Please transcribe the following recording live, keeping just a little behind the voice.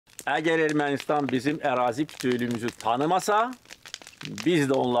əgər Ermənistan bizim ərazi bütövlüyümüzü tanımasa, biz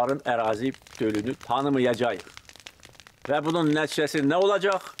də onların ərazi bütövlüyünü tanımayacağıq. Və bunun nəticəsi nə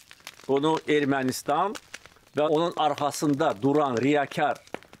olacaq? Bunu Ermənistan və onun arxasında duran riyakar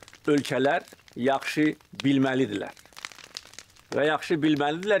ölkələr yaxşı bilməlidirlər. Və yaxşı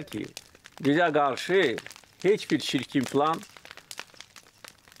bilməlidirlər ki, bizə qarşı heç bir çirkin plan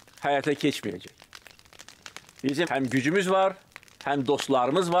həyata keçməyəcək. Bizim həm gücümüz var, həm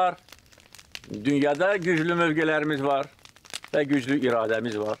dostlarımız var, dünyada güclü mövqelərimiz var və güclü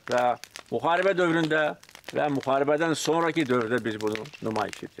iradəmiz var. Və müharibə dövründə və müharibədən sonraki dövrdə biz bunu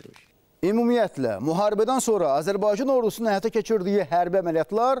nümayiş etdirmişik. Ümumiyyətlə, müharibədən sonra Azərbaycan ordusunun həyata keçirdiyi hərbi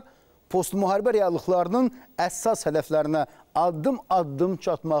əməliyyatlar postmüharibə reallıqlarının əsas hədəflərinə addım-addım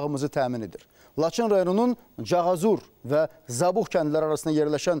çatmağımızı təmin edir. Laçın rayonunun Cağazur və Zabuq kəndləri arasında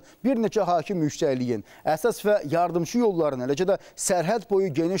yerləşən bir neçə hakim yüksəkliyin, əsas və yardımçı yolların, eləcə də sərhəd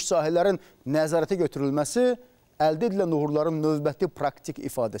boyu geniş sahələrin nəzarətə götürülməsi əldə edilən uğurların növbəti praktik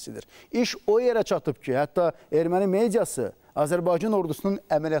ifadəsidir. İş o yerə çatıb ki, hətta erməni mediası Azərbaycan ordusunun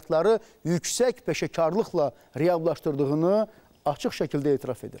əməliyyatları yüksək peşəkarlıqla reallaşdırdığını açıq şəkildə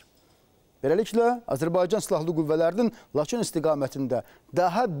etiraf edir. Beləliklə, Azərbaycan Silahlı Qüvvələrinin Laçın istiqamətində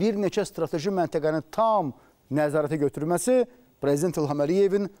daha bir neçə strateji məntəqəni tam nəzarətə götürməsi Prezident İlham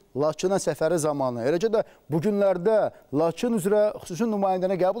Əliyevin Laçına səfəri zamanı, eləcə də bugünlərdə Laçın üzrə xüsusi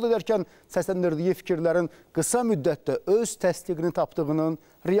nümayəndəni qəbul edərkən səsləndirdiyi fikirlərin qısa müddətdə öz təsdiqini tapdığının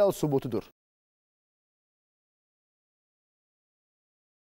real sübutudur.